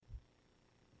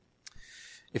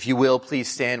If you will, please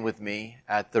stand with me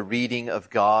at the reading of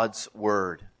God's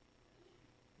Word.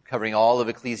 Covering all of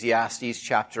Ecclesiastes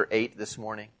chapter 8 this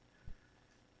morning.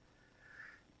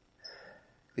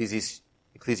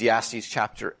 Ecclesiastes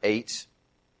chapter 8,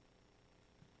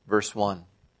 verse 1.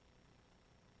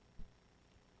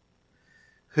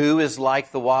 Who is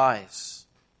like the wise?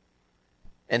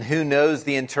 And who knows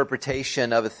the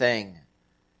interpretation of a thing?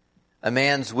 A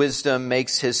man's wisdom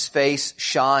makes his face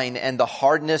shine, and the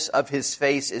hardness of his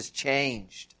face is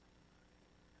changed.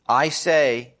 I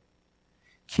say,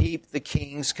 keep the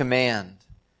king's command,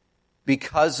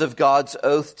 because of God's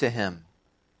oath to him.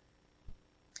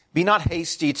 Be not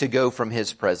hasty to go from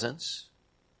his presence.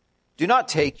 Do not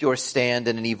take your stand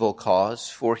in an evil cause,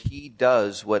 for he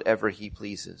does whatever he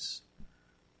pleases.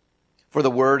 For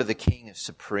the word of the king is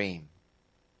supreme,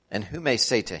 and who may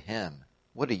say to him,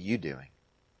 what are you doing?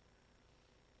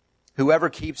 Whoever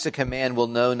keeps a command will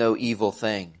know no evil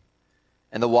thing,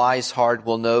 and the wise heart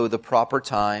will know the proper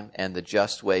time and the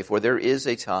just way, for there is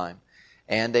a time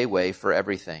and a way for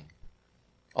everything,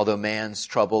 although man's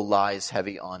trouble lies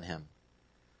heavy on him.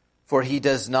 For he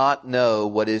does not know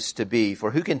what is to be,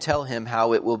 for who can tell him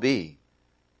how it will be?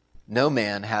 No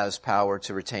man has power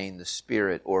to retain the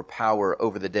spirit or power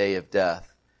over the day of death.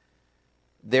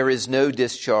 There is no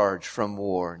discharge from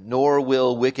war, nor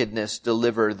will wickedness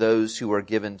deliver those who are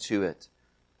given to it.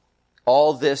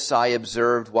 All this I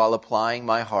observed while applying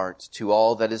my heart to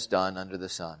all that is done under the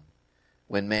sun,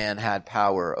 when man had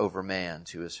power over man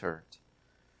to his hurt.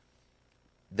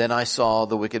 Then I saw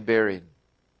the wicked buried.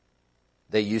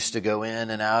 They used to go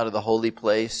in and out of the holy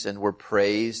place and were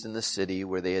praised in the city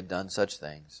where they had done such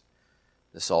things.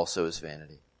 This also is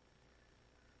vanity.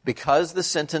 Because the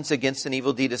sentence against an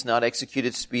evil deed is not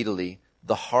executed speedily,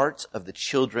 the heart of the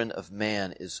children of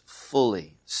man is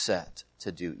fully set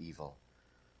to do evil.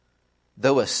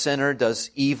 Though a sinner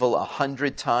does evil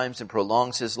 100 times and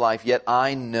prolongs his life, yet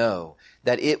I know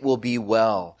that it will be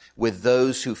well with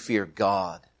those who fear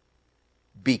God,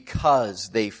 because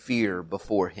they fear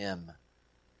before him.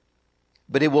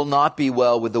 But it will not be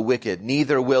well with the wicked,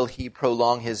 neither will he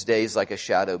prolong his days like a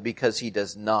shadow, because he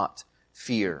does not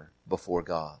fear before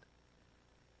God.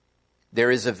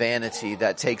 There is a vanity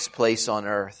that takes place on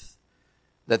earth,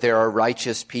 that there are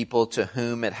righteous people to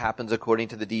whom it happens according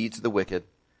to the deeds of the wicked,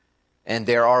 and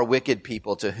there are wicked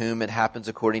people to whom it happens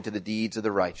according to the deeds of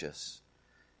the righteous.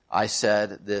 I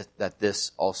said that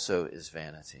this also is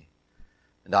vanity.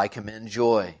 And I commend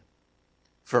joy,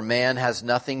 for man has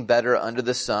nothing better under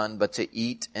the sun but to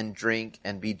eat and drink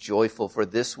and be joyful, for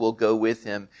this will go with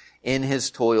him in his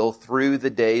toil through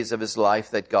the days of his life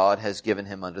that God has given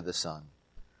him under the sun.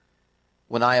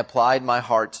 When I applied my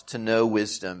heart to know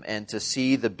wisdom and to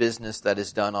see the business that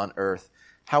is done on earth,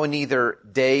 how neither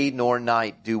day nor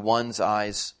night do one's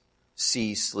eyes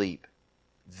see sleep,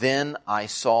 then I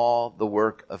saw the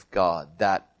work of God,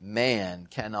 that man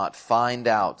cannot find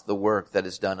out the work that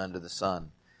is done under the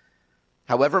sun.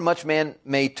 However much man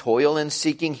may toil in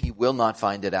seeking, he will not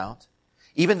find it out.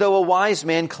 Even though a wise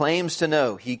man claims to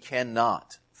know, he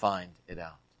cannot find it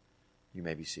out. You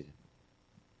may be seated.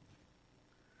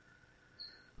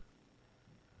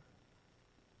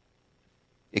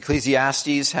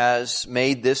 Ecclesiastes has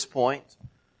made this point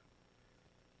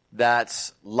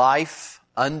that life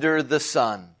under the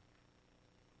sun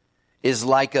is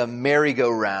like a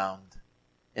merry-go-round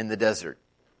in the desert.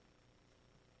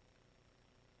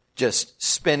 Just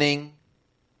spinning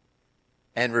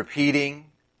and repeating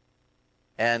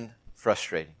and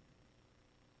frustrating.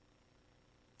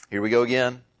 Here we go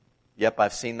again. Yep,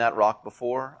 I've seen that rock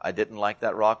before. I didn't like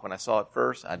that rock when I saw it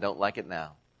first. I don't like it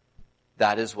now.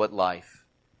 That is what life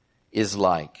is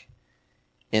like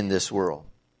in this world.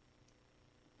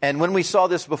 And when we saw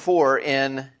this before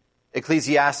in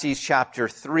Ecclesiastes chapter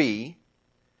 3,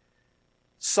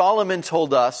 Solomon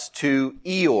told us to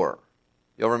Eeyore.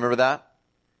 You'll remember that?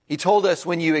 He told us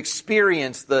when you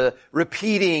experience the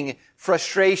repeating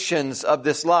frustrations of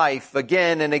this life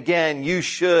again and again, you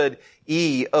should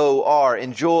E-O-R,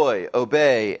 enjoy,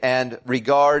 obey, and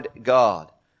regard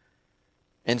God.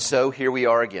 And so here we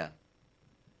are again.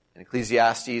 In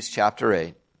Ecclesiastes chapter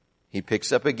 8, he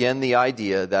picks up again the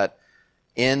idea that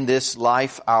in this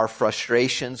life our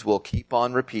frustrations will keep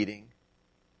on repeating.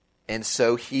 And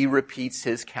so he repeats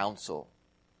his counsel,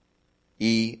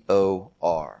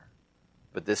 E-O-R,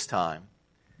 but this time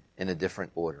in a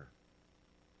different order.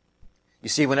 You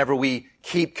see, whenever we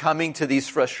keep coming to these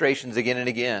frustrations again and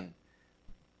again,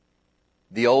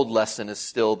 the old lesson is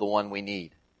still the one we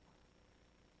need.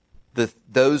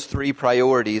 Those three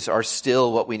priorities are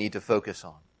still what we need to focus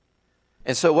on.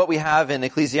 And so what we have in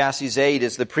Ecclesiastes 8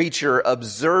 is the preacher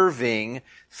observing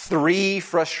three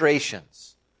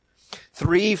frustrations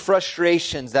 3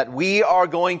 frustrations that we are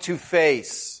going to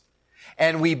face.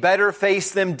 And we better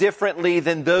face them differently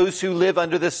than those who live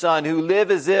under the sun, who live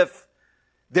as if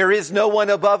there is no one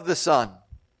above the sun.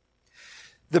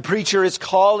 The preacher is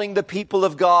calling the people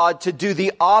of God to do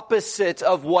the opposite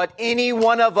of what any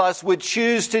one of us would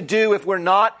choose to do if we're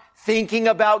not thinking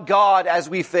about God as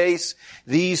we face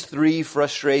these 3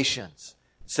 frustrations.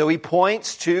 So he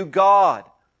points to God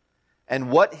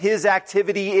and what his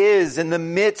activity is in the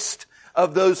midst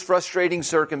of those frustrating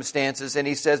circumstances. And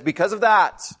he says, because of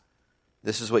that,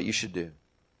 this is what you should do.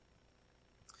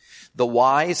 The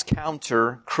wise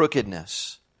counter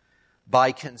crookedness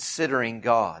by considering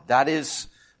God. That is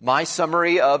my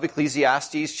summary of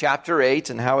Ecclesiastes chapter 8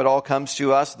 and how it all comes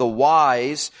to us. The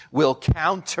wise will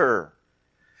counter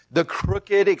the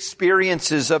crooked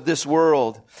experiences of this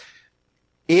world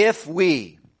if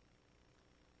we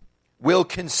will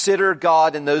consider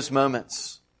God in those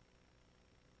moments.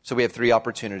 So we have 3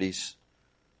 opportunities.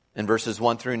 In verses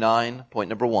 1 through 9, point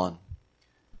number 1.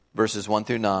 Verses 1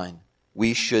 through 9,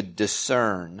 we should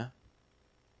discern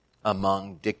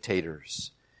among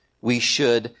dictators. We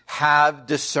should have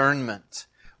discernment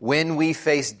when we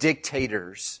face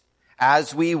dictators,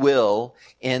 as we will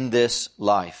in this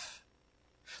life.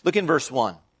 Look in verse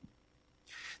 1.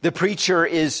 The preacher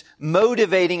is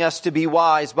motivating us to be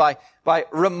wise by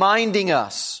reminding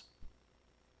us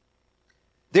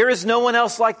there is no one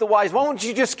else like the wise. Why don't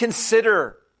you just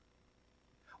consider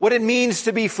what it means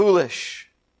to be foolish?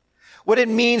 What it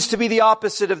means to be the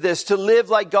opposite of this, to live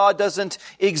like God doesn't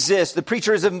exist. The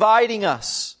preacher is inviting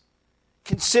us.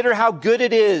 Consider how good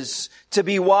it is to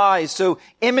be wise. So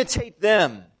imitate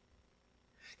them.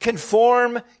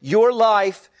 Conform your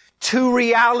life to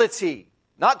reality.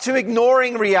 Not to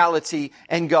ignoring reality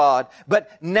and God,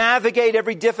 but navigate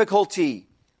every difficulty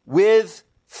with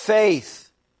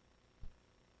faith.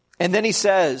 And then he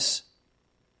says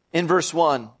in verse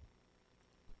 1,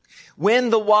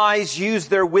 when the wise use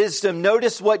their wisdom,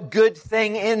 notice what good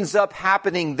thing ends up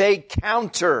happening. They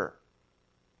counter.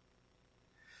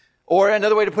 Or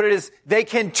another way to put it is, they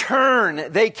can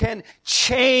turn, they can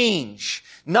change.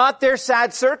 Not their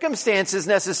sad circumstances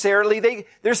necessarily.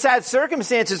 Their sad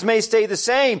circumstances may stay the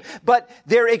same, but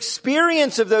their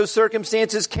experience of those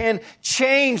circumstances can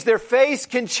change. Their face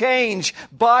can change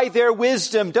by their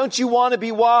wisdom. Don't you want to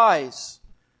be wise?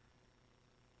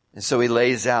 And so he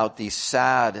lays out these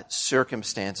sad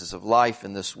circumstances of life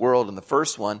in this world. And the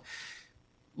first one,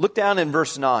 look down in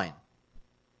verse 9.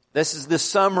 This is the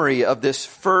summary of this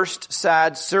first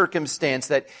sad circumstance,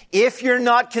 that if you're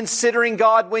not considering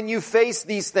God when you face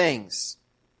these things,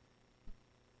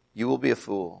 you will be a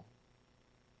fool.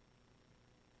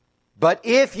 But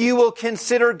if you will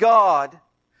consider God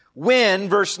when,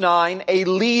 verse 9, a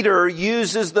leader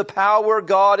uses the power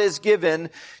God has given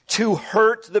to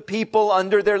hurt the people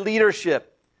under their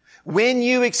leadership, when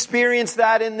you experience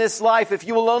that in this life, if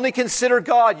you will only consider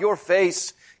God, your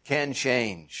face can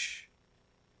change.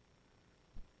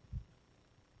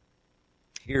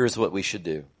 Here's what we should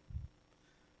do.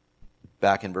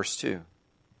 Back in verse 2.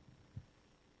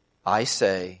 I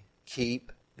say,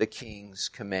 keep the king's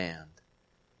command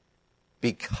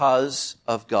because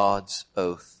of God's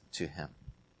oath to him.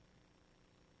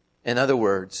 In other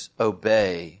words,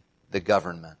 obey the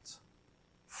government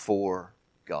for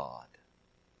God.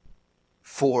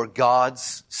 For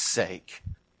God's sake.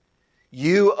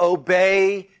 You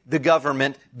obey the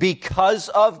government because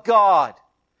of God.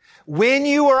 When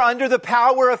you are under the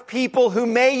power of people who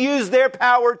may use their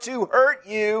power to hurt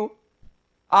you,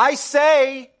 I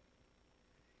say,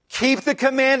 keep the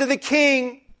command of the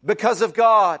king because of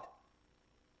God.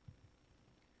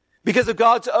 Because of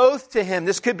God's oath to him.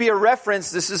 This could be a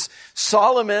reference. This is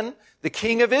Solomon, the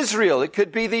king of Israel. It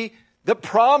could be the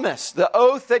promise, the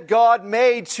oath that God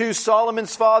made to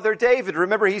Solomon's father David.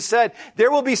 Remember, he said,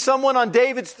 there will be someone on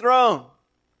David's throne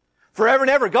forever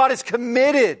and ever. God is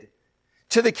committed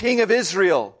to the king of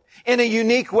Israel in a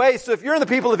unique way. So if you're in the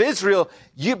people of Israel,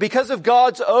 you, because of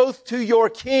God's oath to your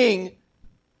king,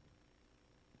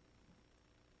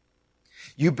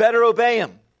 you better obey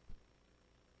him.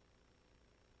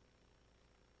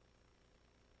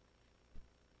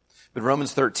 But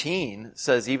Romans 13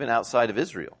 says even outside of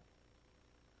Israel,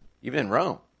 even in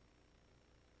Rome,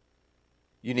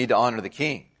 you need to honor the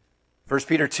king. 1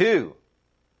 Peter 2,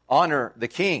 honor the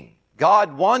king.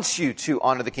 God wants you to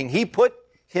honor the king. He put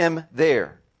him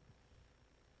there.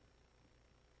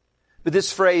 But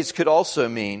this phrase could also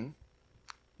mean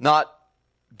not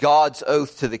God's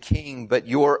oath to the king, but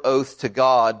your oath to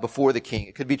God before the king.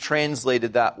 It could be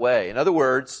translated that way. In other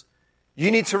words, you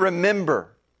need to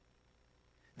remember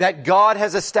that God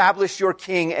has established your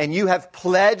king and you have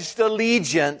pledged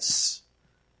allegiance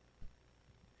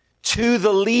to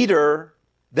the leader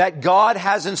that God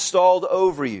has installed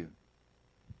over you.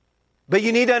 But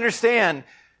you need to understand,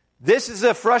 this is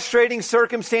a frustrating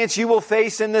circumstance you will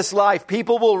face in this life.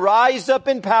 People will rise up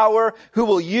in power who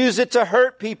will use it to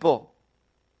hurt people.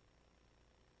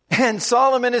 And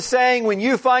Solomon is saying, when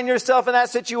you find yourself in that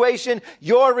situation,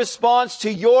 your response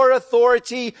to your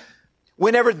authority,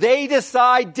 whenever they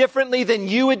decide differently than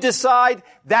you would decide,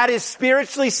 that is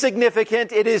spiritually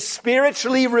significant. It is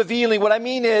spiritually revealing. What I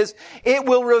mean is, it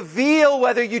will reveal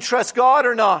whether you trust God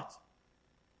or not.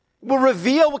 It will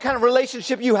reveal what kind of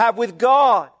relationship you have with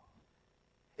God.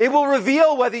 It will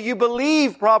reveal whether you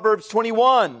believe Proverbs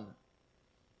 21,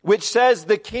 which says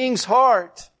the king's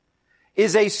heart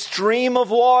is a stream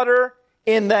of water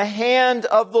in the hand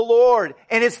of the Lord.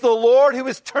 And it's the Lord who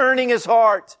is turning his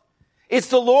heart. It's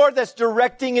the Lord that's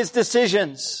directing his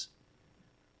decisions.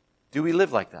 Do we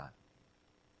live like that?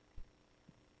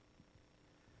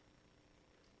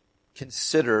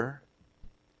 Consider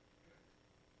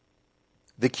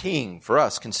the king. For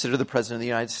us, consider the President of the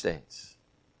United States.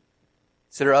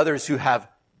 Consider others who have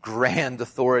grand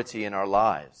authority in our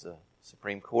lives. The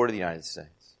Supreme Court of the United States.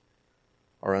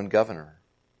 Our own governor.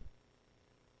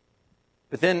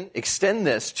 But then extend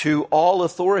this to all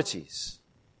authorities.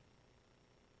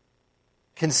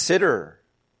 Consider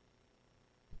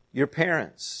your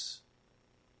parents,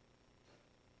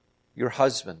 your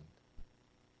husband,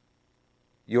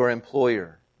 your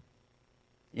employer,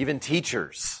 even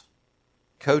teachers,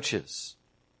 coaches,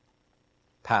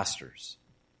 pastors.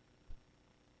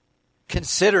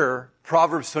 Consider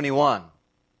Proverbs 21,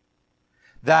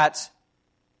 that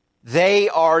they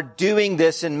are doing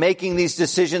this and making these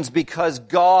decisions because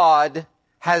God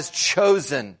has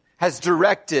chosen, has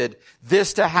directed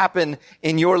this to happen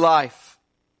in your life.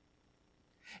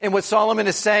 And what Solomon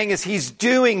is saying is he's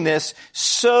doing this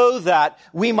so that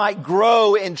we might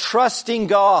grow in trusting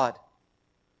God.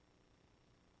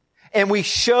 And we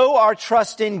show our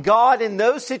trust in God in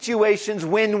those situations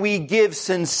when we give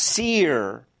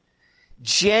sincere,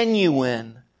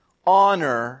 genuine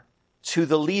honor to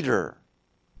the leader.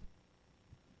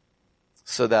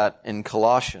 So that in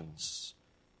Colossians,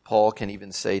 Paul can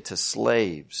even say to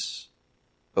slaves,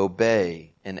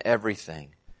 obey in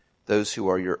everything those who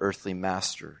are your earthly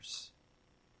masters,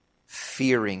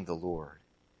 fearing the Lord.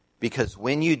 Because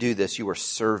when you do this, you are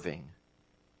serving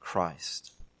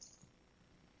Christ.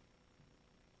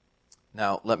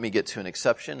 Now, let me get to an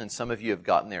exception, and some of you have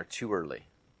gotten there too early.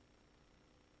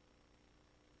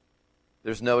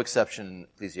 There's no exception in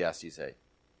Ecclesiastes 8.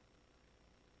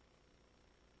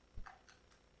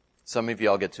 Some of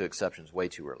y'all get to exceptions way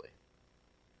too early.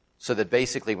 So that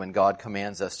basically when God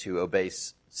commands us to obey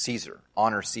Caesar,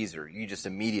 honor Caesar, you just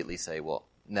immediately say, well,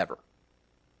 never.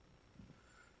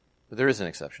 But there is an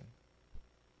exception.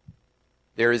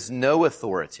 There is no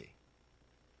authority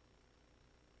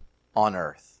on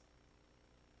earth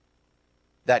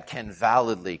that can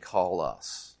validly call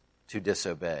us to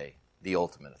disobey the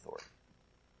ultimate authority.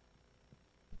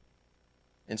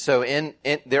 And so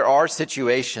there are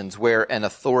situations where an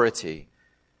authority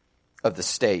of the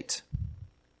state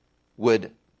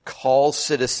would call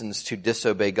citizens to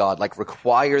disobey God, like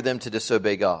require them to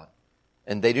disobey God.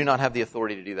 And they do not have the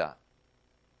authority to do that.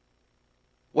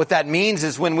 What that means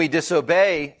is when we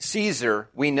disobey Caesar,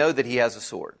 we know that he has a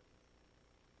sword.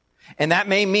 And that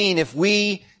may mean if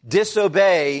we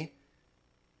disobey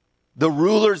the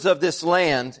rulers of this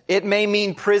land, it may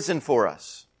mean prison for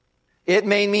us. It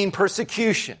may mean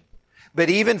persecution. But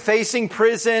even facing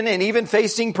prison and even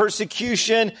facing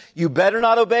persecution, you better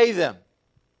not obey them.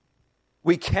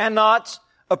 We cannot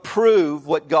approve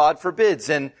what God forbids.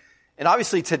 And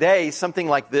obviously today, something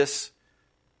like this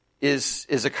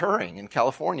is occurring in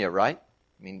California, right?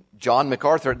 I mean, John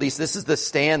MacArthur, at least this is the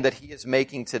stand that he is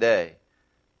making today,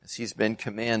 as he's been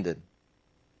commanded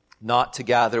not to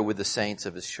gather with the saints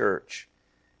of his church.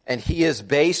 And he is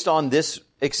based on this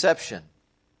exception.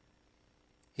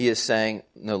 He is saying,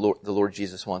 no, the Lord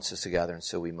Jesus wants us to gather, and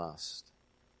so we must.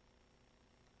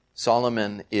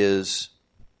 Solomon is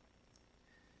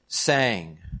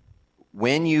saying,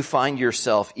 when you find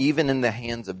yourself even in the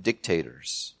hands of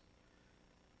dictators,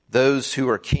 those who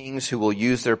are kings who will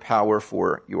use their power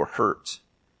for your hurt,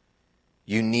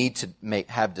 you need to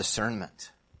have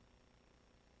discernment.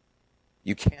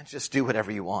 You can't just do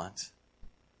whatever you want.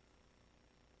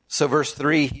 So verse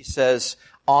 3, he says,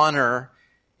 honor.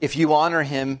 If you honor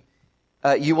him,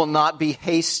 you will not be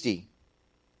hasty.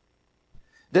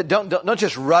 Don't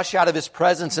just rush out of his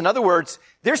presence. In other words,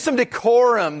 there's some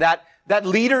decorum that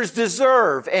leaders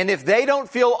deserve. And if they don't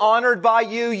feel honored by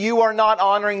you, you are not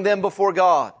honoring them before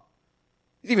God.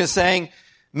 He's even saying,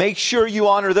 make sure you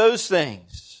honor those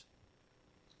things.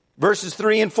 Verses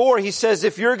 3 and 4, he says,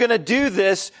 if you're going to do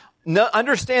this,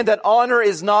 understand that honor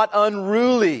is not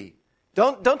unruly.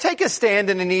 Don't take a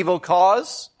stand in an evil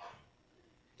cause.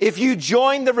 If you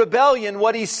join the rebellion,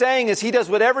 what he's saying is he does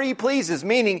whatever he pleases,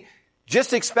 meaning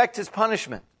just expect his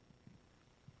punishment.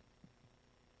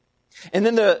 And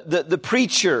then the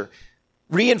preacher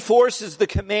reinforces the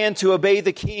command to obey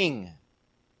the king.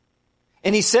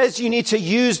 And he says you need to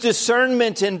use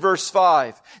discernment in verse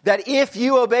 5. That if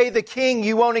you obey the king,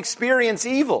 you won't experience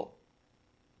evil.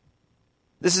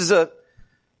 This is a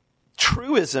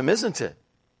truism, isn't it?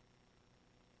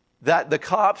 That the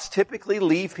cops typically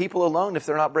leave people alone if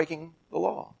they're not breaking the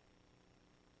law.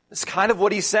 It's kind of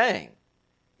what he's saying.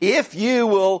 If you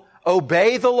will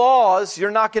obey the laws, you're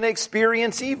not going to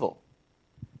experience evil.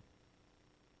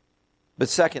 But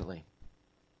secondly,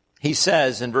 he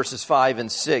says in verses 5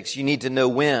 and 6, you need to know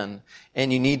when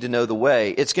and you need to know the way.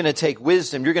 It's going to take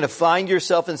wisdom. You're going to find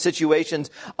yourself in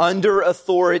situations under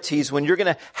authorities when you're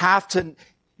going to have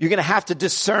to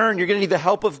discern. You're going to need the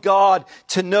help of God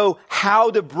to know how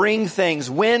to bring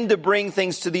things, when to bring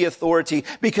things to the authority,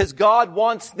 because God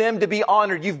wants them to be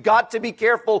honored. You've got to be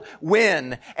careful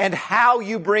when and how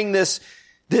you bring this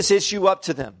issue up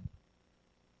to them.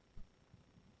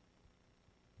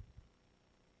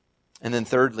 And then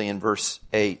thirdly, in verse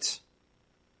 8,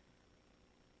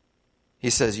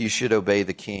 he says you should obey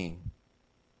the king,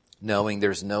 knowing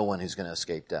there's no one who's going to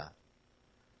escape death.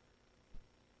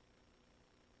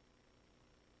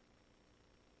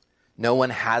 No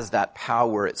one has that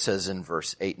power, it says in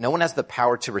verse 8. No one has the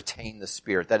power to retain the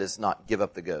spirit. That is not give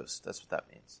up the ghost. That's what that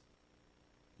means.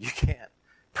 You can't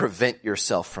prevent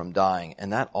yourself from dying.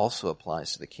 And that also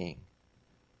applies to the king.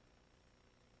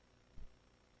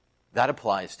 That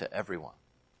applies to everyone.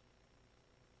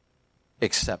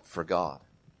 Except for God.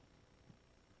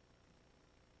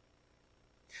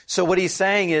 So what he's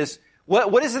saying is,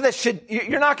 what is it that should,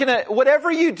 you're not going to, whatever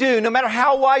you do, no matter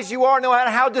how wise you are, no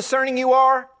matter how discerning you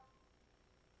are,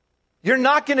 you're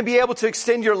not going to be able to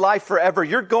extend your life forever.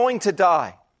 You're going to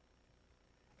die.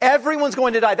 Everyone's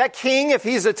going to die. That king, if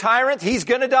he's a tyrant, he's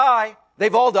going to die.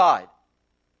 They've all died.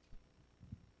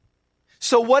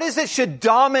 So what is it should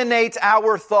dominate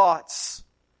our thoughts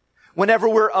whenever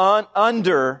we're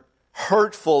under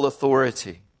hurtful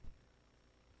authority?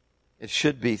 It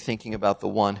should be thinking about the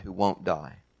one who won't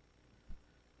die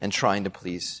and trying to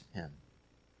please him.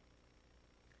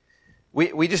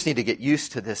 We just need to get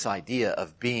used to this idea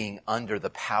of being under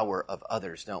the power of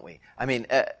others, don't we? I mean,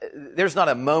 there's not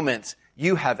a moment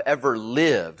you have ever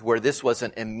lived where this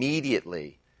wasn't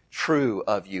immediately true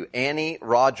of you. Annie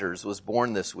Rogers was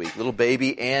born this week, little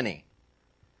baby Annie.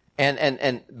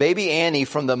 And baby Annie,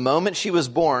 from the moment she was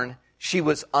born, she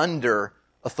was under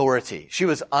authority. She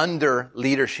was under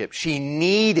leadership. She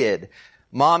needed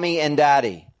mommy and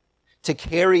daddy to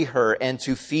carry her and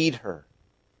to feed her.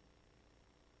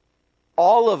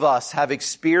 All of us have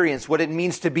experienced what it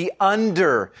means to be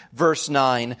under, verse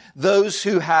 9, those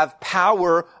who have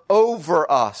power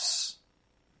over us.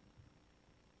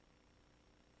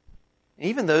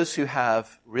 Even those who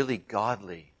have really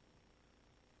godly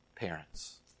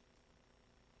parents.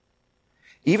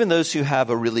 Even those who have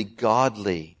a really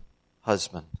godly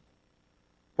husband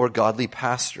or godly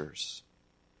pastors.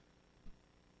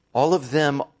 All of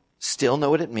them still know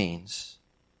what it means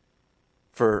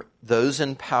for those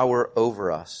in power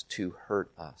over us to hurt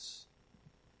us.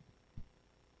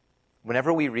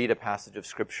 Whenever we read a passage of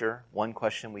Scripture, one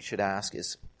question we should ask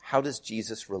is, how does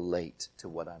Jesus relate to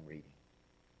what I'm reading?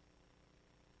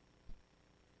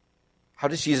 How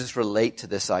does Jesus relate to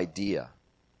this idea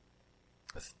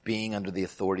of being under the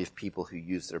authority of people who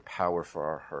use their power for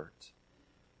our hurt?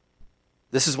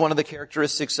 This is one of the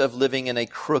characteristics of living in a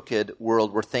crooked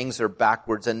world where things are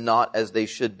backwards and not as they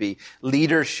should be.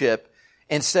 Leadership,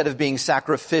 instead of being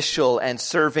sacrificial and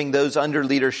serving those under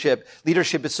leadership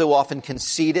is so often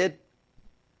conceited.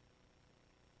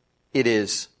 It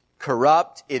is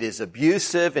corrupt. It is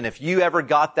abusive. And if you ever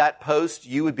got that post,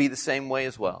 you would be the same way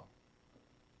as well.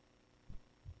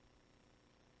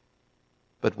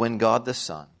 But when God the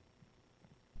Son,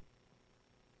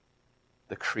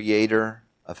 the creator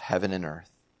of heaven and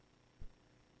earth,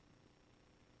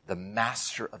 the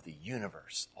master of the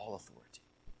universe, all authority,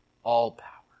 all power,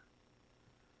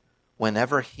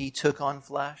 whenever he took on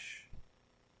flesh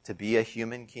to be a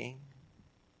human king,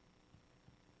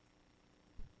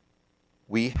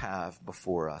 we have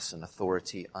before us an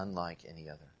authority unlike any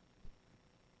other.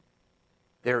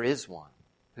 There is one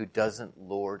who doesn't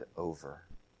lord over,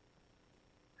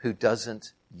 who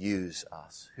doesn't use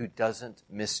us, who doesn't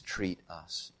mistreat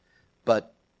us,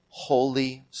 but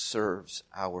wholly serves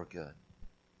our good.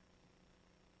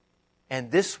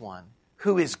 And this one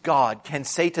who is God, can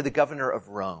say to the governor of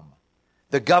Rome,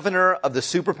 the governor of the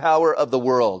superpower of the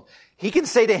world, he can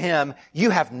say to him, you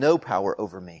have no power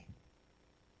over me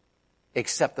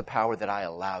except the power that I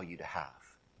allow you to have.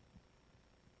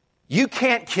 You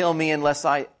can't kill me unless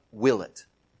I will it.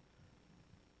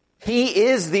 He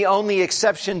is the only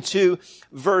exception to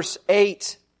verse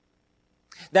 8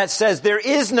 that says there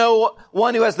is no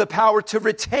one who has the power to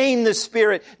retain the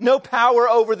Spirit, no power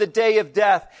over the day of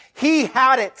death. He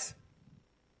had it.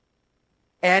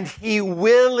 And he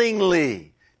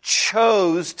willingly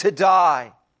chose to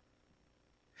die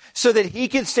so that he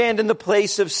could stand in the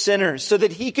place of sinners, so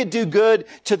that he could do good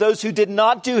to those who did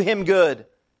not do him good.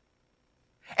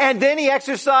 And then he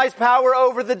exercised power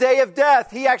over the day of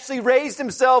death. He actually raised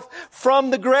himself from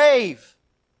the grave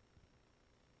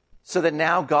so that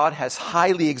now God has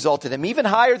highly exalted him, even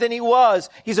higher than he was.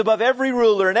 He's above every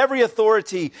ruler and every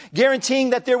authority, guaranteeing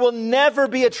that there will never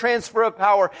be a transfer of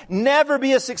power, never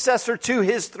be a successor to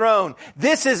his throne.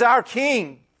 This is our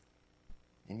King.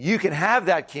 And you can have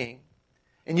that King,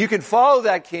 and you can follow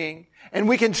that King, and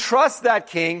we can trust that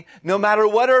King no matter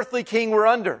what earthly king we're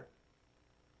under.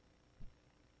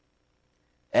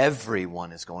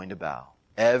 Everyone is going to bow.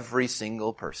 Every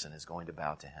single person is going to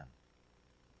bow to him.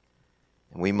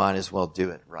 And we might as well do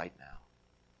it right now.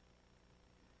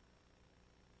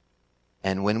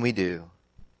 And when we do,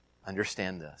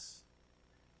 understand this.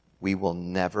 We will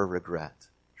never regret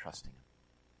trusting him.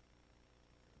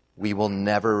 We will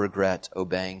never regret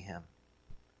obeying him.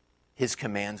 His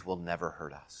commands will never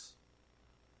hurt us.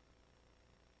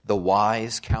 The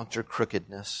wise counter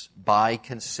crookedness by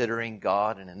considering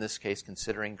God, and in this case,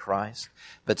 considering Christ.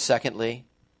 But secondly,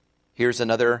 here's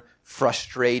another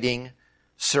frustrating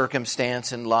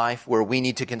circumstance in life where we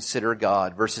need to consider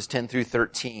God. Verses 10 through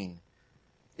 13.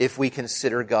 If we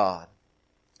consider God,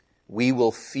 we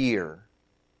will fear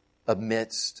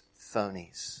amidst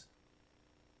phonies.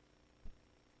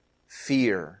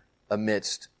 Fear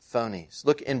amidst phonies.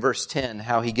 Look in verse 10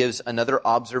 how he gives another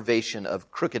observation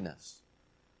of crookedness.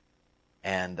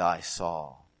 And I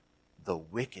saw the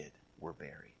wicked were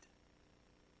buried.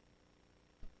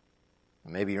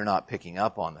 Maybe you're not picking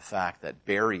up on the fact that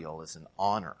burial is an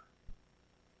honor.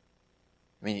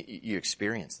 I mean, you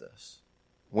experience this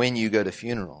when you go to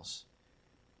funerals.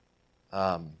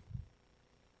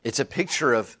 It's a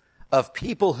picture of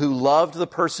people who loved the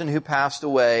person who passed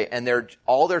away, and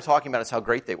all they're talking about is how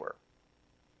great they were.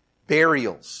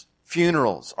 Burials,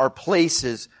 funerals are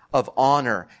places of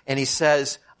honor. And he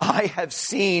says, I have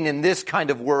seen in this kind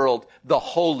of world the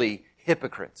holy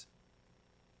hypocrite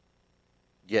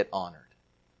get honored.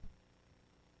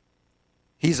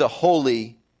 He's a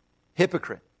holy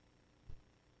hypocrite.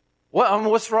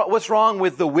 What's wrong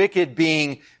with the wicked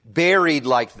being buried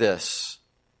like this?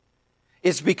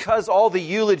 It's because all the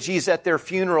eulogies at their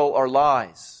funeral are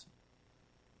lies.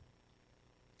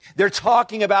 They're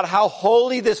talking about how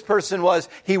holy this person was.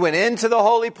 He went into the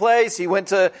holy place. He went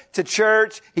to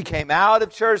church. He came out of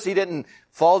church. He didn't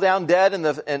fall down dead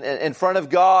in front of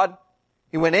God.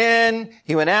 He went in.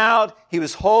 He went out. He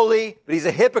was holy, but he's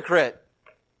a hypocrite.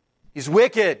 He's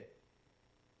wicked.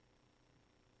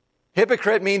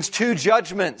 Hypocrite means two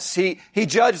judgments. He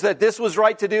judged that this was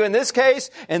right to do in this case,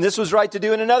 and this was right to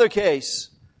do in another case.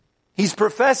 He's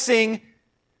professing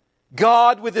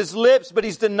God with his lips, but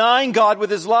he's denying God with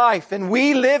his life. And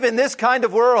we live in this kind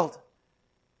of world.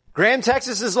 Graham,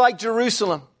 Texas is like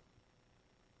Jerusalem.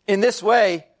 In this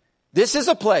way, this is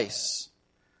a place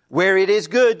where it is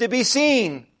good to be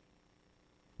seen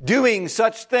doing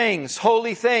such things,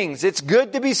 holy things. It's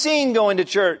good to be seen going to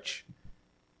church.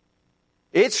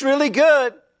 It's really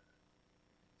good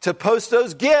to post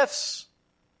those gifts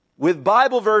with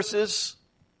Bible verses.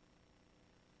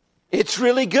 It's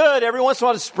really good every once in a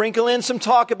while to sprinkle in some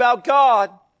talk about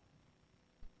God.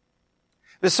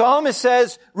 The psalmist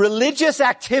says religious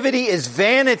activity is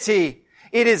vanity.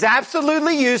 It is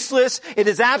absolutely useless. It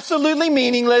is absolutely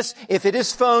meaningless if it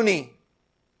is phony.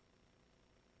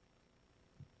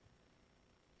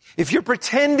 If you're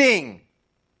pretending,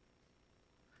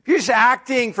 if you're just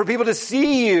acting for people to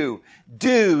see you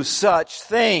do such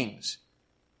things,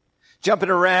 jumping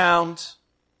around,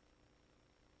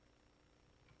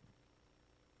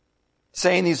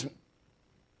 saying these,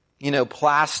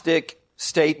 plastic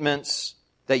statements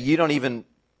that you don't even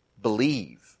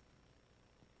believe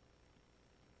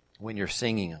when you're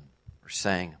singing them or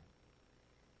saying them.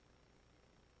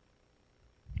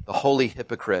 The holy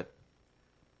hypocrite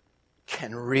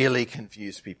can really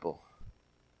confuse people.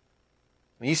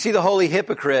 When you see the holy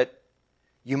hypocrite,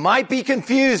 you might be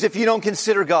confused if you don't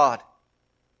consider God.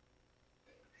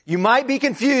 You might be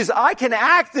confused. I can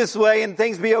act this way and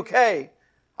things be okay.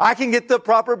 I can get the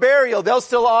proper burial. They'll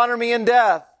still honor me in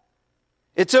death.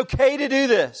 It's okay to do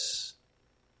this.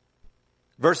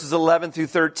 Verses 11 through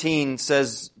 13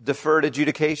 says, deferred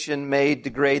adjudication may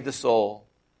degrade the soul.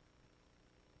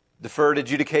 Deferred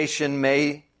adjudication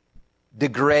may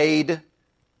degrade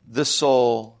the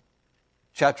soul.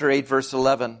 Chapter 8, verse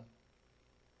 11.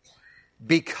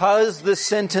 Because the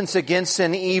sentence against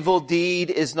an evil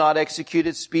deed is not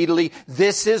executed speedily,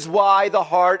 this is why the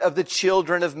heart of the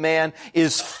children of man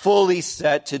is fully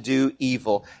set to do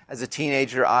evil. As a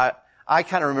teenager, I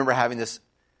kind of remember having this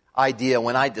idea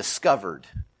when I discovered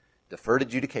deferred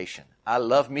adjudication. I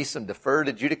love me some deferred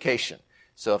adjudication.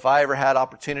 So if I ever had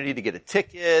opportunity to get a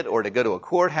ticket or to go to a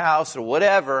courthouse or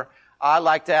whatever, I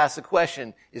like to ask the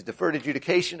question, is deferred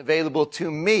adjudication available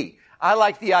to me? I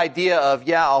like the idea of,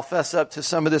 I'll fess up to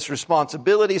some of this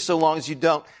responsibility so long as you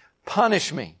don't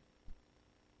punish me.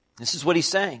 This is what he's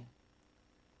saying.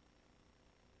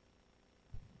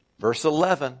 Verse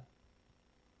 11.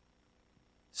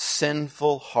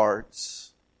 Sinful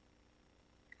hearts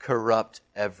corrupt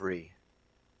every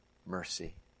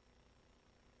mercy.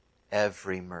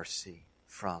 Every mercy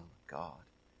from God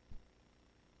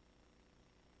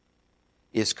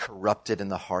is corrupted in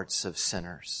the hearts of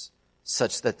sinners,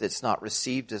 such that it's not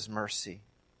received as mercy.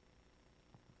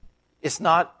 It's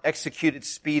not executed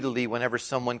speedily whenever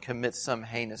someone commits some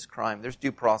heinous crime. There's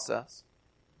due process.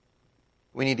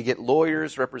 We need to get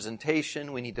lawyers,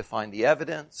 representation. We need to find the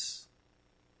evidence.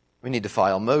 We need to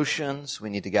file motions. We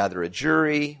need to gather a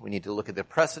jury. We need to look at the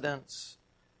precedents.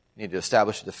 We need to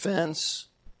establish a defense.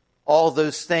 All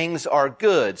those things are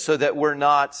good so that we're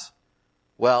not,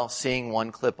 seeing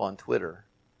one clip on Twitter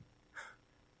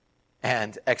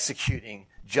and executing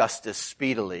justice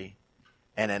speedily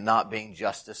and it not being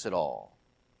justice at all.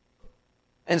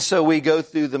 And so we go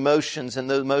through the motions, and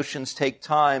those motions take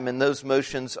time, and those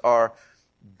motions are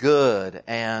good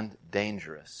and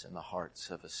dangerous in the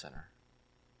hearts of a sinner.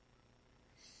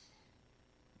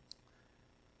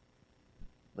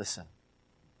 Listen.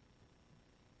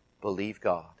 Believe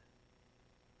God.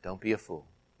 Don't be a fool.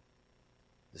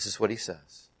 This is what he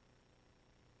says.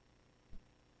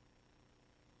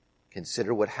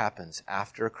 Consider what happens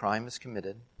after a crime is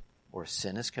committed or a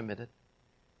sin is committed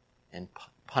and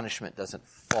punishment doesn't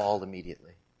fall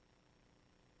immediately.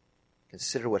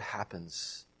 Consider what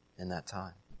happens in that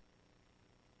time.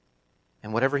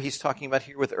 And whatever he's talking about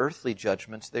here with earthly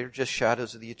judgments, they're just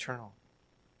shadows of the eternal.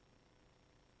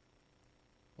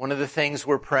 One of the things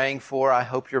we're praying for, I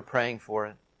hope you're praying for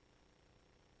it.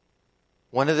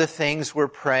 One of the things we're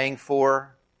praying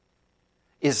for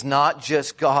is not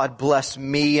just God bless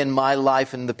me and my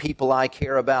life and the people I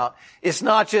care about. It's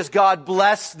not just God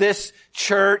bless this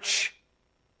church.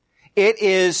 It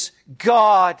is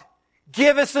God,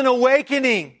 give us an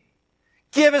awakening.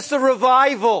 Give us a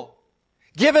revival.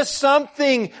 Give us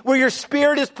something where your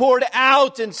Spirit is poured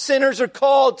out and sinners are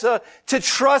called to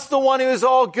trust the one who is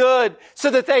all good so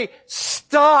that they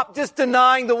stop just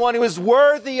denying the one who is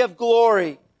worthy of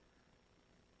glory.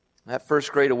 That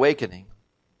first great awakening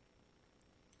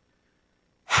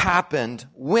happened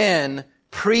when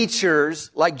preachers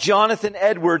like Jonathan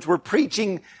Edwards were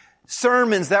preaching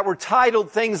sermons that were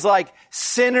titled things like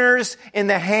Sinners in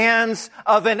the Hands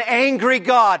of an Angry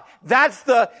God. That's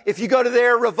if you go to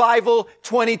their Revival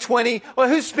 2020, well,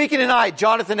 who's speaking tonight?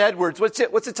 Jonathan Edwards. What's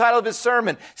the title of his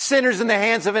sermon? Sinners in the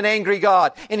Hands of an Angry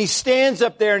God. And he stands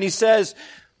up there and he says,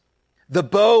 the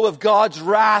bow of God's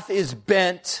wrath is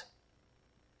bent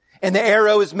and the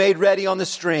arrow is made ready on the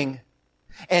string,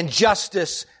 and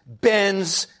justice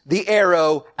bends the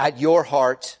arrow at your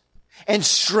heart and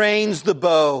strains the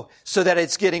bow so that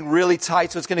it's getting really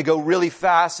tight, so it's going to go really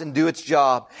fast and do its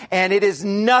job. And it is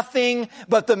nothing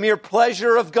but the mere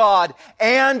pleasure of God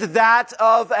and that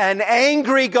of an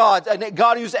angry God, a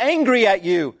God who's angry at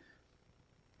you.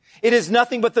 It is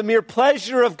nothing but the mere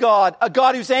pleasure of God, a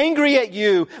God who's angry at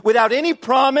you without any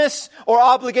promise or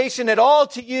obligation at all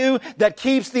to you, that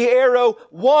keeps the arrow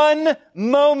one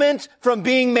moment from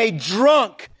being made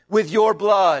drunk with your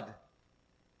blood.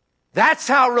 That's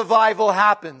how revival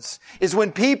happens, is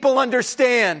when people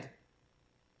understand,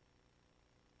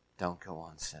 don't go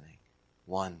on sinning.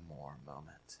 One more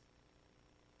moment.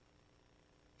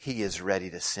 He is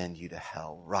ready to send you to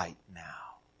hell right now.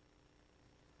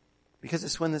 Because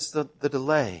it's when it's the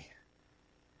delay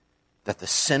that the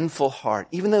sinful heart,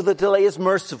 even though the delay is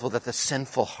merciful, that the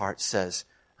sinful heart says,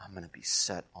 I'm going to be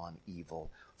set on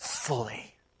evil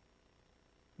fully.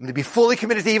 I'm going to be fully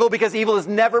committed to evil because evil is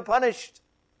never punished.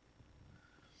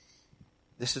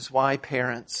 This is why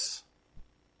parents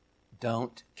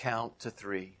don't count to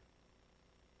 3.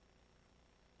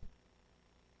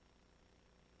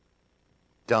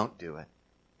 Don't do it.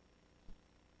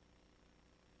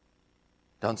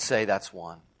 Don't say that's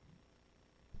 1.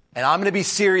 And I'm going to be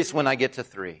serious when I get to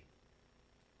 3.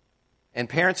 And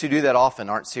parents who do that often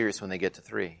aren't serious when they get to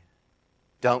 3.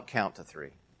 Don't count to 3.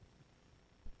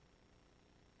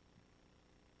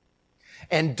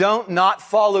 And don't not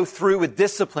follow through with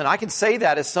discipline. I can say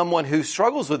that as someone who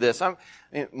struggles with this.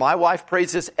 My wife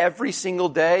prays this every single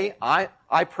day. I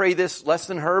pray this less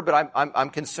than her, but I'm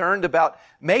concerned about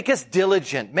make us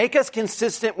diligent, make us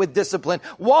consistent with discipline.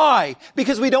 Why?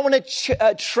 Because we don't want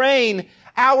to train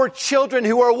our children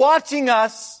who are watching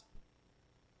us.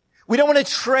 We don't want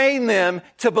to train them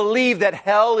to believe that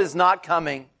hell is not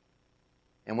coming.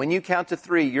 And when you count to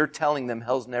 3, you're telling them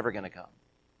hell's never going to come.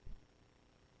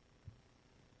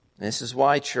 This is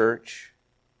why, church,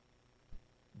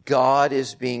 God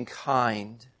is being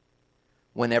kind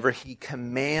whenever He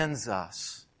commands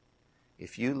us.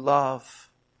 If you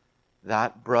love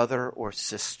that brother or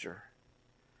sister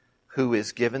who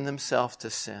is given themselves to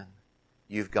sin,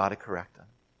 you've got to correct them.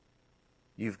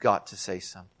 You've got to say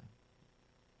something.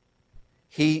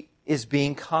 He is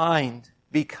being kind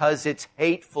because it's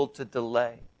hateful to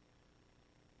delay.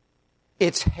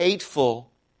 It's hateful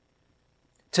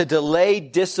to delay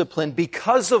discipline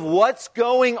because of what's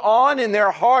going on in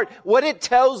their heart, what it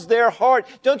tells their heart.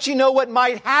 Don't you know what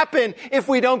might happen if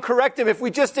we don't correct them, if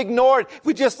we just ignore it, if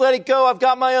we just let it go? I've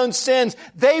got my own sins.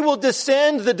 They will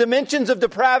descend the dimensions of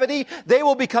depravity. They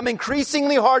will become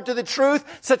increasingly hard to the truth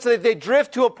such that they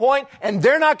drift to a point and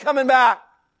they're not coming back.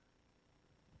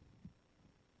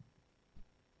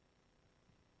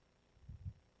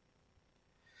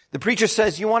 The preacher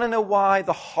says, you want to know why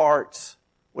the heart,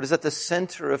 what is at the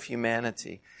center of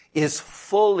humanity, is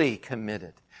fully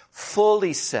committed,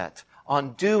 fully set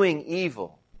on doing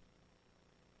evil?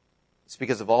 It's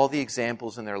because of all the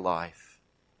examples in their life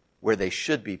where they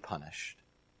should be punished,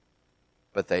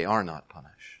 but they are not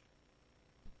punished.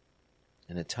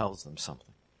 And it tells them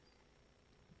something.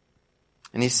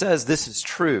 And he says this is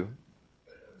true,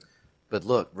 but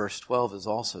look, verse 12 is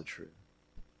also true.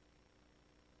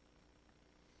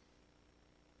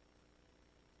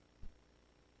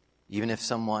 Even if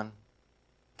someone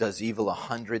does evil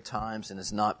 100 times and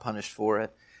is not punished for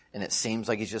it, and it seems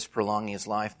like he's just prolonging his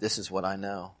life, this is what I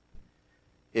know.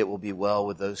 It will be well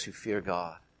with those who fear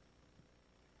God.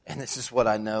 And this is what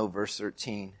I know, verse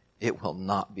 13. It will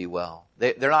not be well.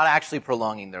 They're not actually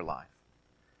prolonging their life.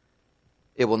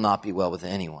 It will not be well with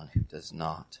anyone who does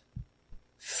not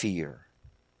fear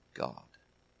God.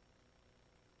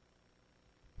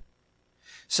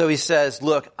 So he says,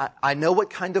 look, I know what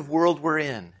kind of world we're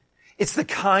in. It's the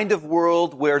kind of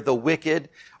world where the wicked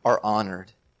are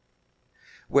honored,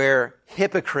 where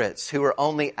hypocrites who are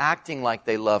only acting like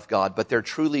they love God, but they're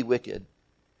truly wicked,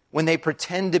 when they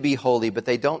pretend to be holy, but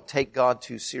they don't take God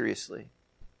too seriously.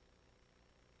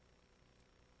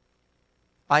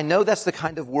 I know that's the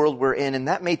kind of world we're in, and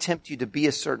that may tempt you to be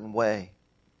a certain way.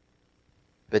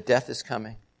 But death is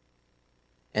coming,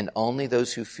 and only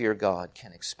those who fear God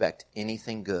can expect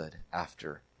anything good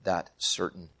after that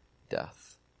certain death.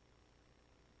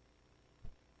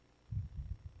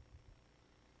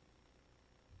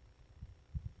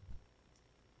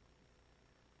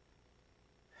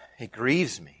 It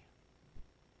grieves me.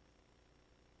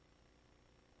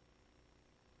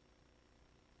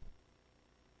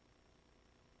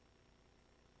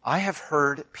 I have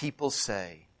heard people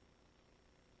say,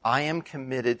 I am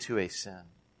committed to a sin,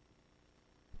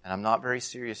 and I'm not very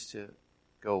serious to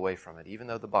go away from it, even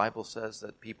though the Bible says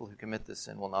that people who commit this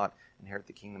sin will not inherit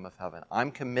the kingdom of heaven.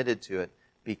 I'm committed to it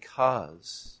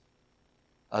because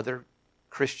other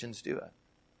Christians do it.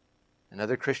 And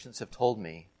other Christians have told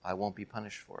me I won't be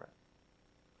punished for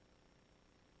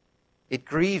it. It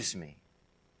grieves me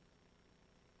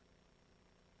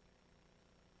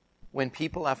when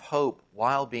people have hope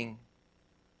while being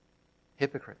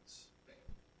hypocrites.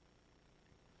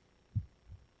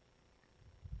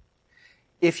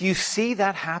 If you see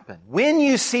that happen, when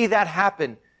you see that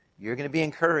happen, you're going to be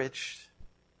encouraged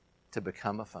to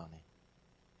become a phony.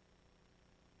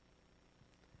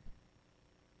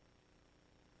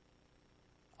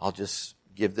 I'll just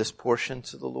give this portion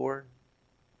to the Lord.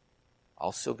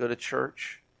 I'll still go to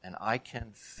church, and I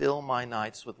can fill my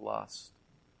nights with lust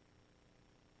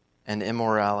and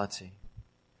immorality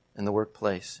in the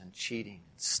workplace and cheating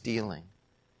and stealing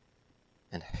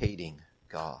and hating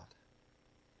God.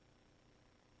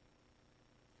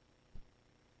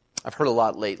 I've heard a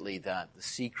lot lately that the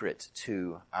secret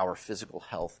to our physical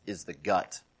health is the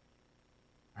gut,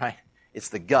 right? It's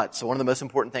the gut. So one of the most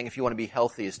important things if you want to be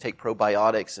healthy is take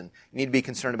probiotics, and you need to be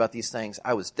concerned about these things.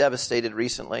 I was devastated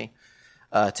recently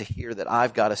to hear that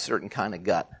I've got a certain kind of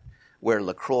gut where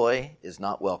LaCroix is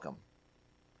not welcome.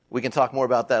 We can talk more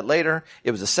about that later.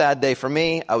 It was a sad day for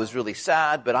me. I was really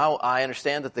sad, but I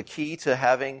understand that the key to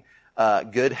having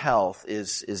good health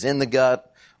is in the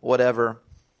gut, whatever.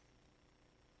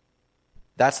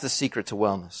 That's the secret to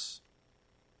wellness.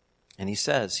 And he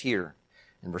says here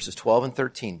in verses 12 and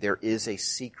 13, there is a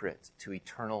secret to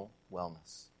eternal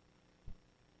wellness.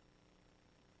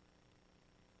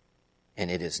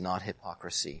 And it is not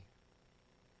hypocrisy.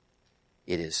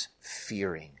 It is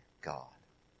fearing God.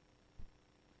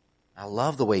 I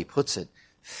love the way he puts it,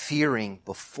 fearing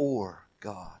before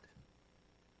God.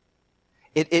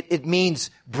 It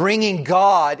means bringing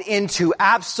God into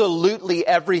absolutely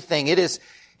everything. It is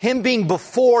Him being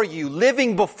before you,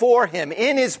 living before Him,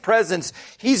 in His presence.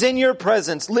 He's in your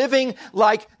presence, living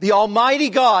like the Almighty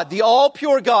God, the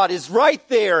all-pure God is right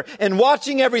there and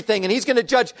watching everything, and He's going to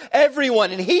judge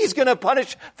everyone, and He's going to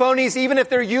punish phonies even if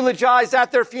they're eulogized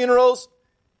at their funerals.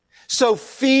 So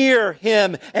fear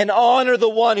Him and honor the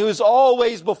one who is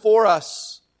always before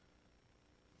us.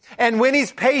 And when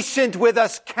He's patient with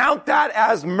us, count that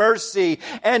as mercy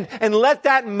and let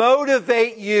that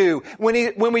motivate you.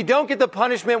 When we don't get the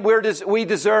punishment we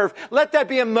deserve, let that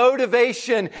be a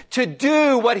motivation to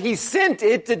do what He sent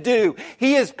it to do.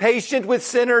 He is patient with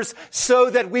sinners so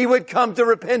that we would come to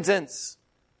repentance.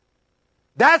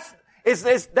 That's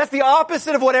the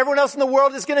opposite of what everyone else in the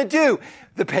world is going to do.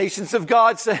 The patience of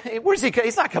God said, where's He?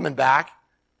 He's not coming back.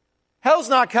 Hell's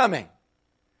not coming.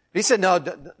 He said, no,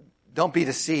 don't be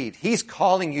deceived. He's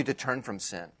calling you to turn from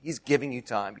sin. He's giving you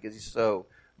time because He's so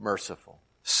merciful.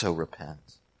 So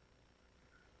repent.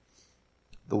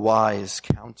 The wise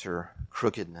counter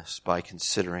crookedness by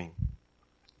considering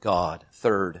God.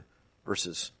 Third,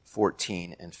 verses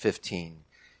 14 and 15.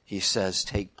 He says,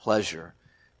 take pleasure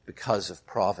because of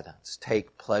providence.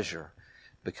 Take pleasure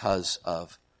because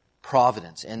of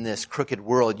providence. In this crooked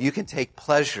world, you can take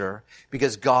pleasure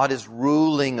because God is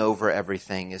ruling over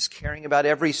everything, is caring about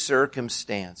every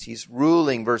circumstance. He's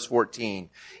ruling, verse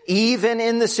 14. Even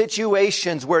in the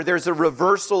situations where there's a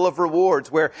reversal of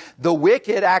rewards, where the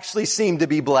wicked actually seem to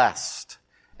be blessed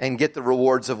and get the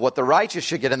rewards of what the righteous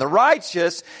should get. And the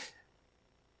righteous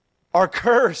are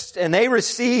cursed and they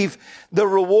receive the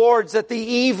rewards that the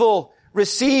evil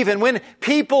receive. And when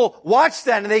people watch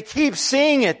that and they keep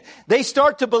seeing it, they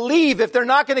start to believe, if they're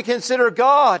not going to consider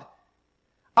God,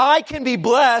 I can be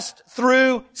blessed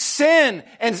through sin.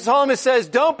 And Solomon says,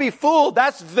 don't be fooled.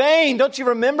 That's vain. Don't you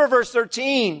remember verse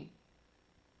 13?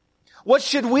 What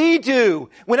should we do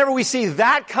whenever we see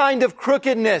that kind of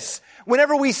crookedness?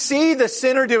 Whenever we see the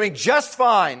sinner doing just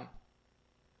fine?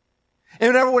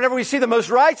 And whenever we see the most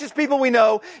righteous people we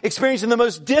know experiencing the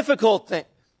most difficulty.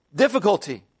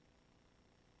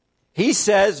 He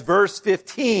says, verse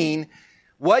 15,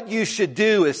 what you should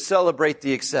do is celebrate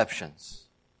the exceptions.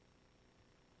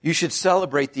 You should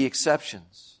celebrate the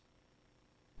exceptions.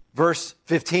 Verse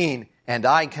 15, and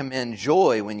I commend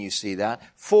joy when you see that.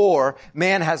 For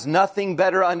man has nothing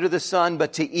better under the sun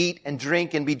but to eat and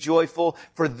drink and be joyful,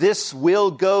 for this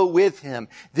will go with him.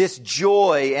 This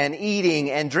joy and eating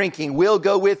and drinking will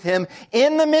go with him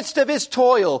in the midst of his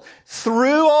toil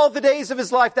through all the days of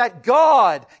his life that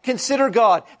God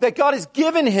has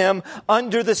given him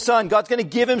under the sun. God's going to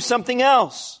give him something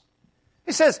else.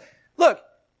 He says, look,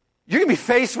 you're going to be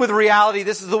faced with reality.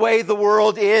 This is the way the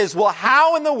world is. Well,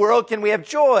 how in the world can we have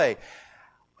joy?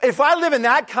 If I live in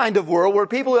that kind of world where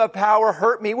people who have power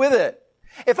hurt me with it,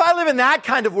 if I live in that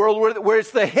kind of world where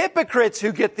it's the hypocrites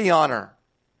who get the honor,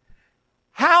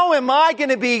 how am I going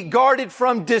to be guarded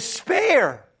from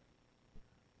despair?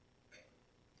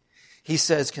 He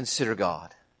says, consider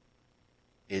God.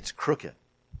 It's crooked.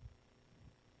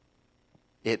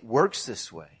 It works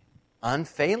this way,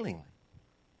 unfailingly.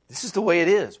 This is the way it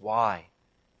is. Why?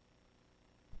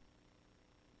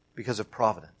 Because of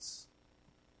providence.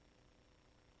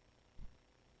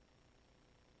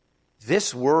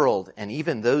 This world and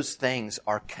even those things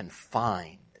are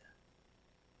confined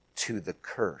to the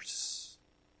curse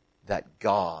that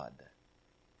God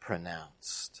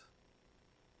pronounced.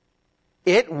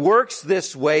 It works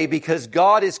this way because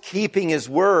God is keeping His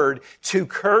word to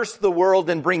curse the world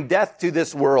and bring death to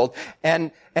this world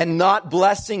and not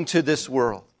blessing to this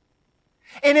world.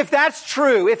 And if that's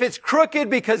true, if it's crooked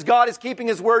because God is keeping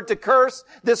His word to curse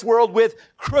this world with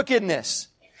crookedness,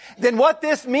 then what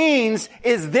this means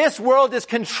is this world is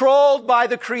controlled by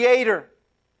the Creator.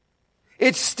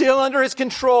 It's still under His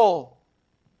control.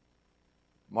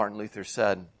 Martin Luther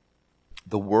said,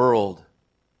 the world,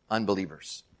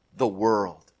 unbelievers, the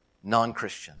world,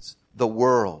 non-Christians, the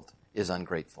world is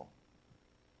ungrateful.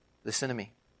 Listen to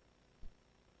me.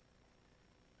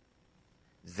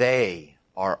 They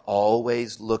are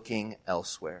always looking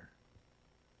elsewhere.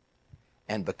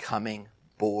 and becoming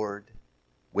bored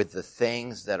with the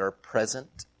things that are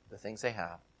present, the things they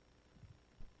have,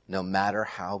 no matter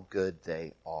how good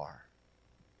they are.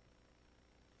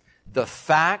 The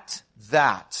fact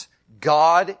that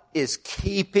God is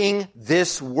keeping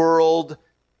this world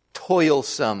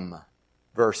toilsome,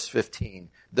 verse 15.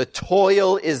 The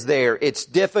toil is there. It's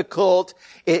difficult.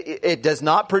 It does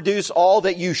not produce all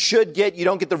that you should get. You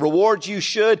don't get the rewards you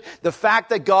should. The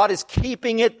fact that God is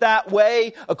keeping it that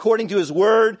way, according to His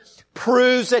Word,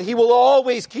 proves that He will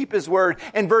always keep His Word.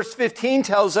 And verse 15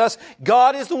 tells us,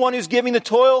 God is the one who's giving the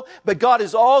toil, but God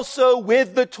is also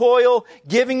with the toil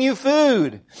giving you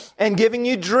food and giving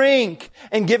you drink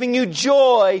and giving you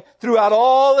joy throughout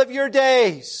all of your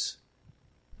days.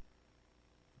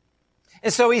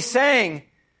 And so He's saying,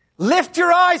 lift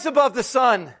your eyes above the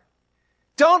sun.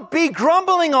 Don't be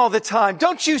grumbling all the time.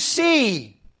 Don't you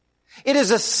see? It is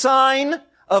a sign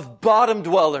of bottom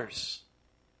dwellers.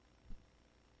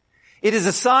 It is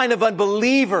a sign of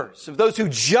unbelievers, of those who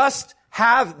just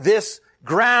have this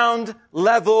ground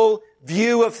level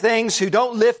view of things, who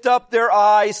don't lift up their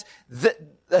eyes.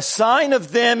 The sign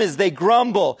of them is they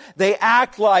grumble. They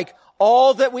act like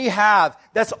all that we have,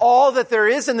 that's all that there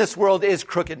is in this world, is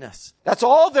crookedness. That's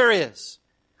all there is.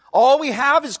 All we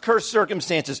have is cursed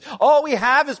circumstances. All we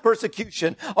have is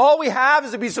persecution. All we have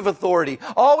is abuse of authority.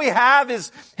 All we have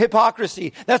is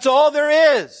hypocrisy. That's all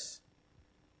there is.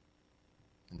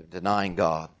 And they're denying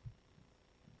God.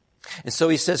 And so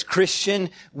he says, Christian,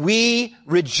 we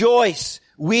rejoice.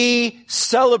 We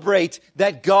celebrate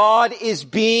that God is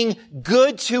being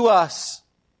good to us.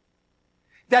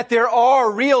 That there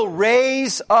are real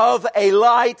rays of a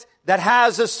light that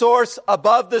has a source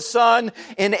above the sun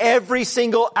in every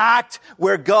single act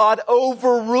where God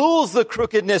overrules the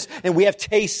crookedness, and we have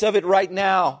tastes of it right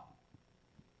now.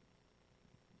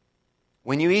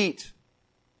 When you eat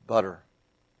butter,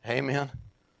 amen.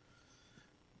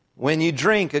 When you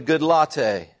drink a good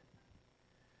latte,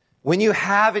 when you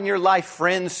have in your life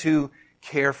friends who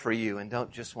care for you and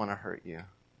don't just want to hurt you,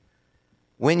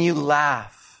 when you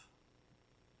laugh,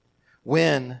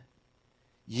 when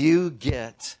you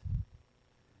get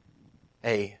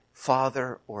a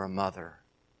father or a mother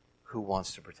who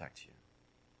wants to protect you,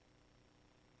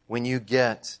 when you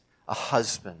get a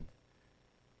husband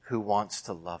who wants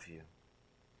to love you,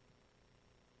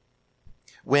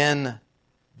 when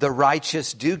the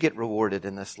righteous do get rewarded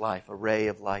in this life, a ray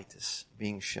of light is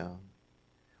being shown,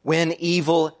 when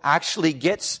evil actually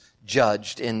gets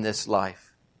judged in this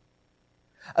life,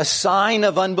 a sign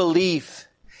of unbelief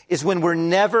is when we're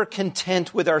never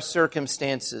content with our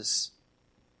circumstances.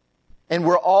 And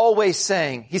we're always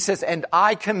saying, he says, and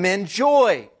I commend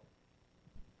joy.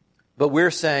 But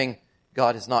we're saying,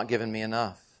 God has not given me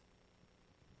enough.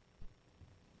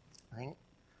 I think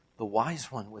the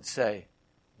wise one would say,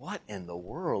 what in the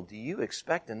world do you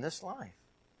expect in this life?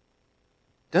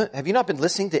 Have you not been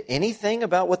listening to anything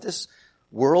about what this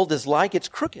world is like? It's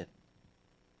crooked.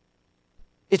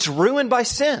 It's ruined by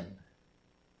sin.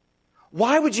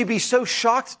 Why would you be so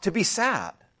shocked to be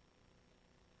sad?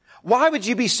 Why would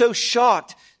you be so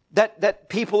shocked that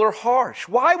people are harsh?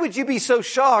 Why would you be so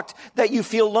shocked that you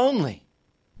feel lonely?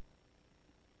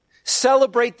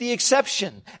 Celebrate the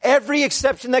exception. Every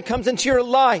exception that comes into your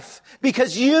life,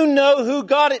 because you know who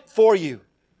got it for you.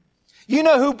 You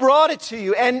know who brought it to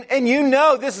you. And you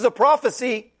know this is a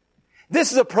prophecy.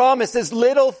 This is a promise. This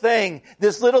little thing,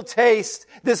 this little taste,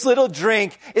 this little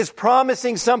drink is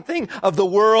promising something of the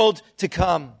world to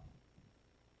come.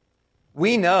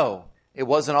 We know it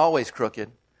wasn't always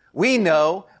crooked. We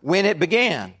know when it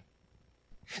began.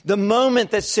 The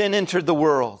moment that sin entered the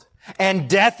world and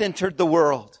death entered the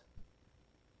world.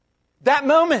 That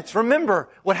moment, remember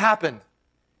what happened.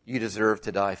 You deserve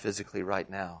to die physically right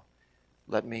now.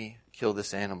 Let me kill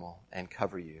this animal and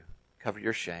cover you. Cover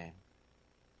your shame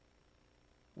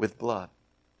with blood.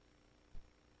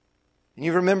 And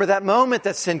you remember that moment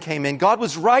that sin came in. God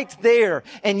was right there.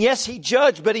 And yes, He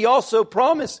judged, but He also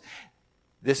promised.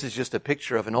 This is just a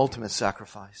picture of an ultimate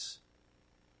sacrifice.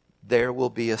 There will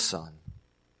be a son.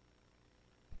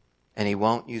 And He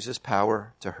won't use His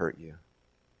power to hurt you.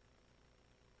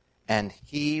 And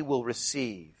He will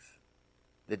receive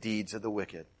the deeds of the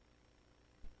wicked,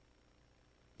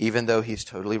 even though He's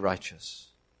totally righteous.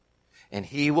 And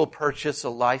He will purchase a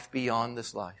life beyond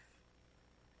this life.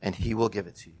 And He will give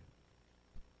it to you.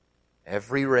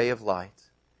 Every ray of light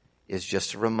is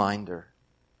just a reminder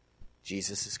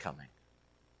Jesus is coming.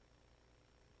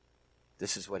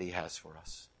 This is what He has for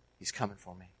us. He's coming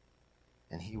for me.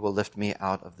 And He will lift me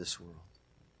out of this world.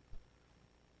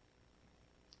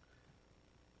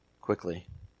 Quickly,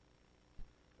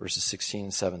 verses 16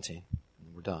 and 17.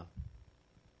 And we're done.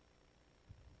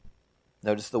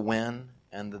 Notice the when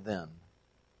and the then.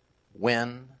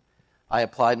 When I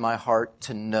applied my heart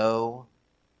to know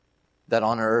that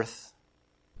on earth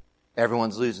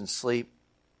everyone's losing sleep.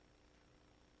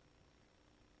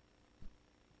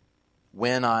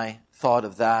 When I thought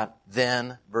of that,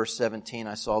 then, verse 17,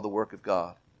 I saw the work of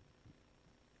God.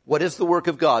 What is the work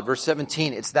of God? Verse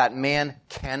 17, it's that man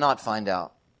cannot find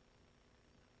out.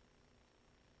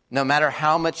 No matter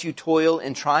how much you toil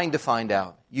in trying to find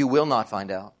out, you will not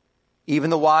find out. Even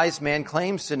the wise man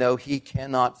claims to know, he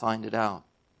cannot find it out.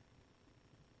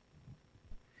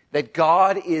 That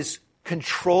God is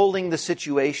controlling the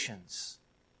situations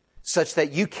such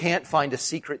that you can't find a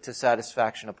secret to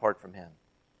satisfaction apart from Him.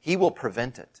 He will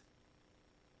prevent it.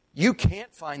 You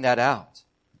can't find that out.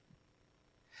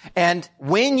 And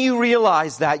when you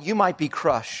realize that, you might be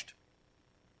crushed.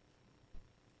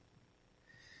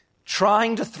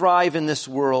 Trying to thrive in this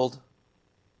world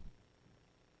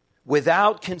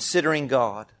without considering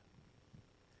God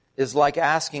is like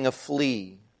asking a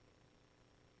flea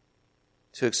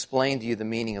to explain to you the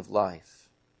meaning of life.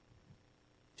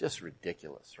 Just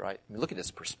ridiculous, right? I mean, look at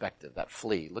his perspective, that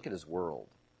flea. Look at his world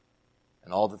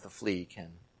and all that the flea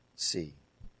can see.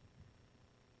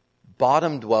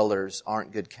 Bottom dwellers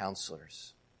aren't good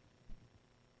counselors.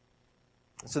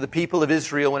 So the people of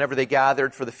Israel, whenever they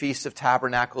gathered for the Feast of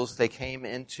Tabernacles, they came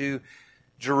into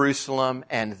Jerusalem,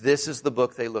 and this is the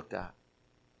book they looked at.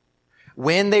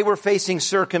 When they were facing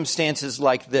circumstances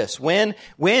like this, when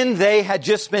they had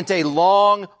just spent a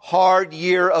long, hard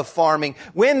year of farming,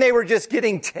 when they were just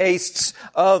getting tastes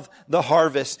of the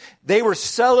harvest, they were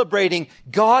celebrating,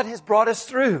 God has brought us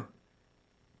through.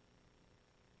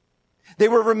 They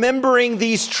were remembering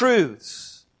these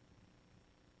truths.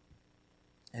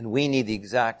 And we need the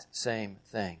exact same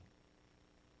thing.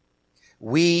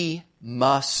 We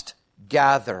must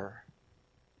gather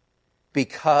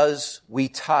because we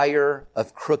tire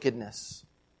of crookedness.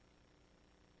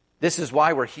 This is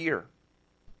why we're here.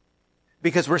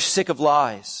 Because we're sick of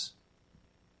lies.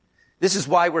 This is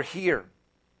why we're here.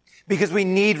 Because we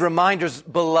need reminders.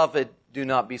 Beloved, do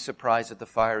not be surprised at the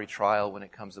fiery trial when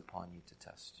it comes upon you to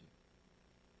test you.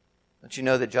 Don't you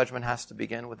know that judgment has to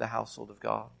begin with the household of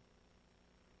God?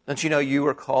 Don't you know you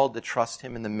are called to trust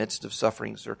Him in the midst of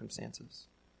suffering circumstances?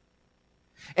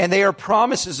 And they are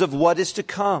promises of what is to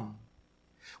come.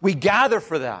 We gather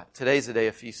for that. Today's a day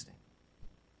of feasting.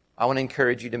 I want to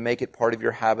encourage you to make it part of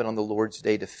your habit on the Lord's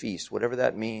Day to feast. Whatever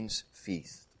that means,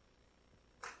 feast.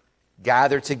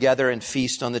 Gather together and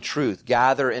feast on the truth.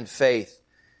 Gather in faith.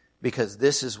 Because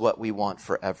this is what we want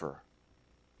forever,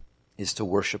 is to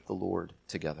worship the Lord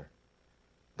together.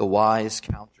 The wise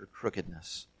counter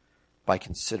crookedness by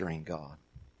considering God.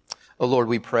 Oh Lord,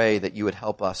 we pray that you would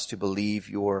help us to believe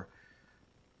your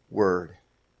word,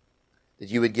 that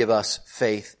you would give us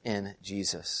faith in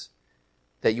Jesus,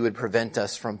 that you would prevent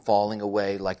us from falling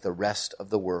away like the rest of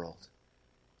the world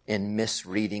in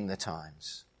misreading the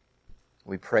times.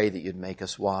 We pray that you'd make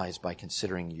us wise by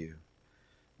considering you.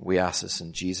 We ask this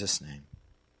in Jesus' name.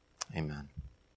 Amen.